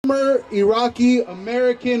former Iraqi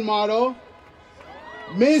American model,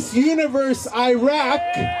 Miss Universe Iraq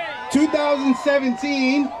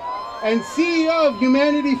 2017, and CEO of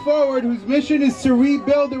Humanity Forward, whose mission is to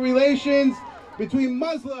rebuild the relations between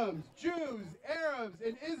Muslims, Jews, Arabs,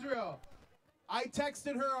 and Israel. I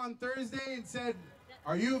texted her on Thursday and said,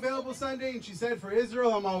 "Are you available Sunday?" And she said, "For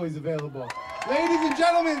Israel, I'm always available." Ladies and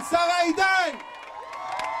gentlemen, Sarah Idan!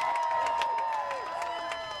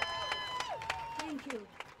 Thank you.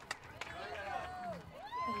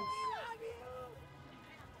 Thanks.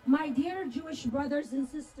 My dear Jewish brothers and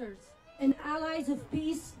sisters and allies of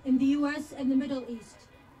peace in the U.S. and the Middle East,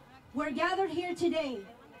 we're gathered here today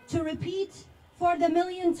to repeat for the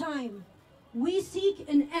millionth time, we seek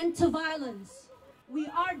an end to violence. We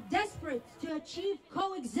are desperate to achieve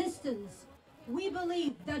coexistence. We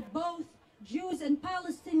believe that both Jews and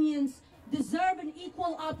Palestinians deserve an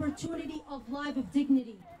equal opportunity of life of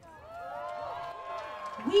dignity.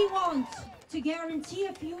 We want to guarantee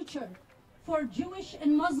a future for Jewish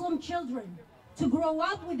and Muslim children to grow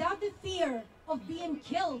up without the fear of being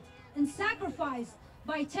killed and sacrificed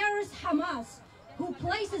by terrorist Hamas, who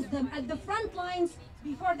places them at the front lines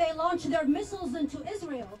before they launch their missiles into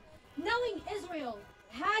Israel, knowing Israel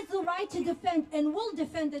has the right to defend and will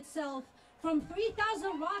defend itself from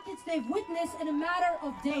 3,000 rockets they've witnessed in a matter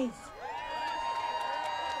of days.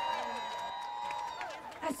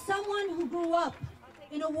 As someone who grew up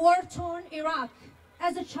in a war-torn Iraq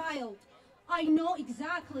as a child, I know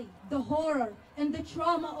exactly the horror and the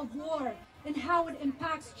trauma of war and how it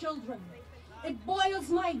impacts children. It boils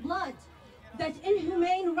my blood that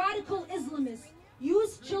inhumane radical Islamists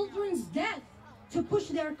use children's death to push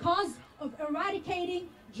their cause of eradicating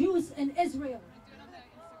Jews in Israel.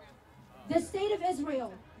 The state of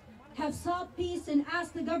Israel have sought peace and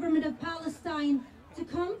asked the government of Palestine to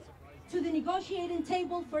come to the negotiating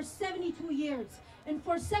table for 72 years. And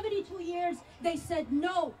for 72 years, they said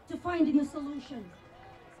no to finding a solution.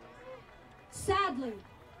 Sadly,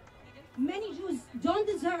 many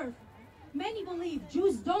believe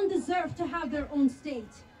Jews don't deserve to have their own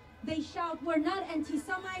state. They shout, "We're not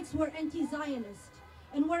anti-Semites, we're anti-Zionist,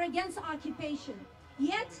 and we're against occupation."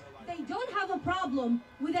 Yet, they don't have a problem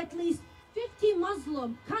with at least 50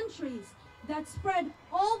 Muslim countries that spread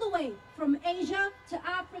all the way from Asia to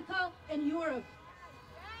Africa and Europe,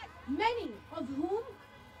 many of whom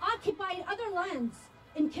occupied other lands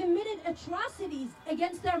and committed atrocities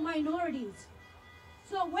against their minorities.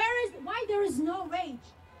 So why there is no rage?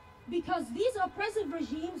 Because these oppressive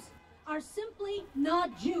regimes are simply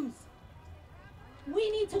not Jews. We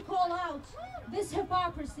need to call out this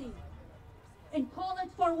hypocrisy and call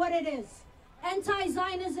it for what it is.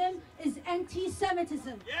 Anti-Zionism is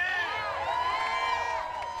anti-Semitism.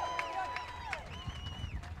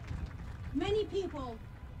 Many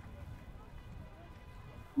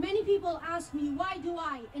people ask me, why do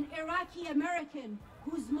I, an Iraqi American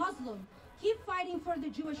who's Muslim, keep fighting for the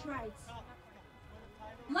Jewish rights?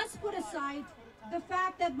 Let's put aside the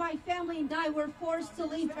fact that my family and I were forced to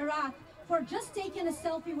leave Iraq for just taking a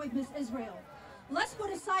selfie with Miss Israel. Let's put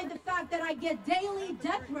aside the fact that I get daily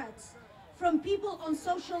death threats from people on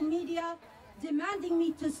social media demanding me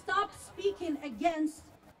to stop speaking against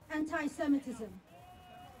anti-Semitism.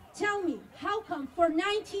 Tell me, how come for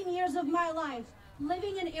 19 years of my life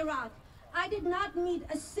living in Iraq, I did not meet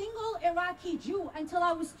a single Iraqi Jew until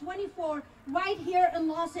I was 24 right here in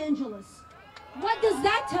Los Angeles? What does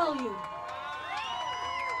that tell you?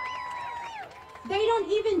 They don't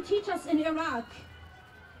even teach us in Iraq.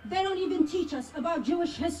 They don't even teach us about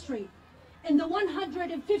Jewish history and the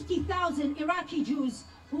 150,000 Iraqi Jews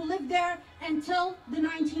who lived there until the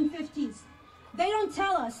 1950s. They don't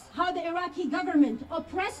tell us how the Iraqi government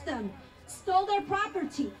oppressed them, stole their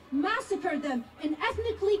property, massacred them, and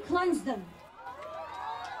ethnically cleansed them.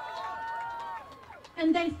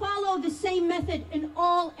 And they follow the same method in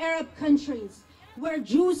all Arab countries where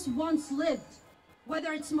Jews once lived,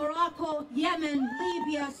 whether it's Morocco, Yemen,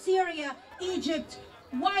 Libya, Syria, Egypt.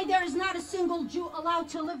 Why there is not a single Jew allowed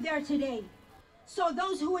to live there today? So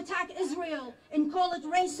those who attack Israel and call it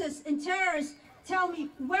racist and terrorist, tell me,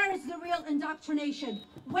 where is the real indoctrination?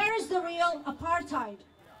 Where is the real apartheid?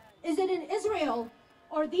 Is it in Israel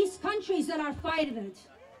or these countries that are fighting it?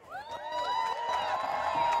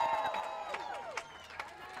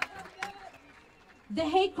 The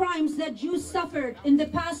hate crimes that Jews suffered in the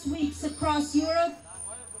past weeks across Europe,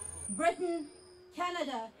 Britain,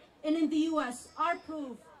 Canada, and in the US are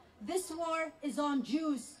proof this war is on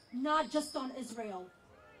Jews, not just on Israel.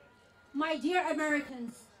 My dear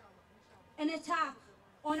Americans, an attack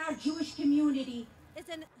on our Jewish community is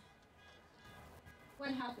an...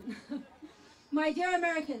 What happened? My dear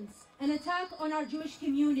Americans, An attack on our Jewish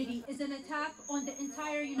community is an attack on the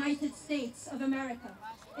entire United States of America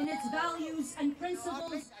and its values and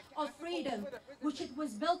principles of freedom, which it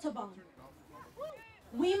was built upon.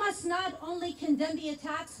 We must not only condemn the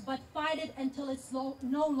attacks, but fight it until it's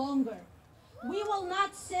no longer. We will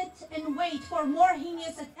not sit and wait for more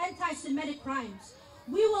heinous anti-Semitic crimes.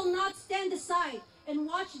 We will not stand aside and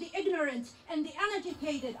watch the ignorant and the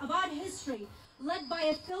uneducated about history, led by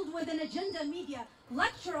a filled with an agenda media,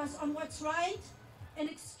 lecture us on what's right and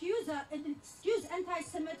excuse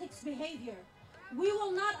anti-Semitic behavior. We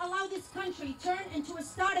will not allow this country turn into a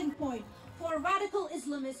starting point for radical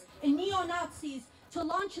Islamists and neo-Nazis to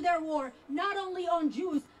launch their war not only on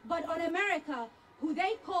Jews, but on America, who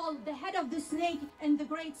they call the head of the snake and the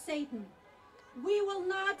great Satan. We will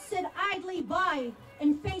not sit idly by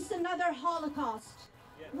and face another Holocaust.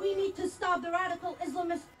 We need to stop the radical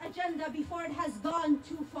Islamist agenda before it has gone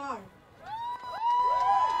too far.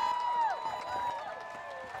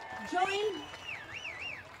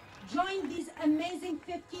 Join these amazing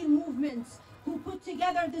 15 movements who put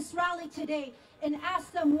together this rally today and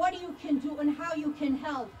ask them what you can do and how you can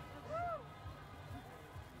help.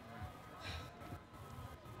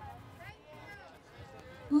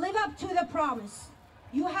 Live up to the promise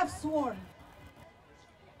you have sworn,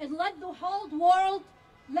 and let the whole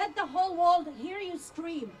world hear you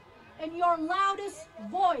scream in your loudest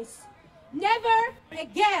voice, never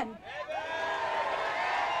again.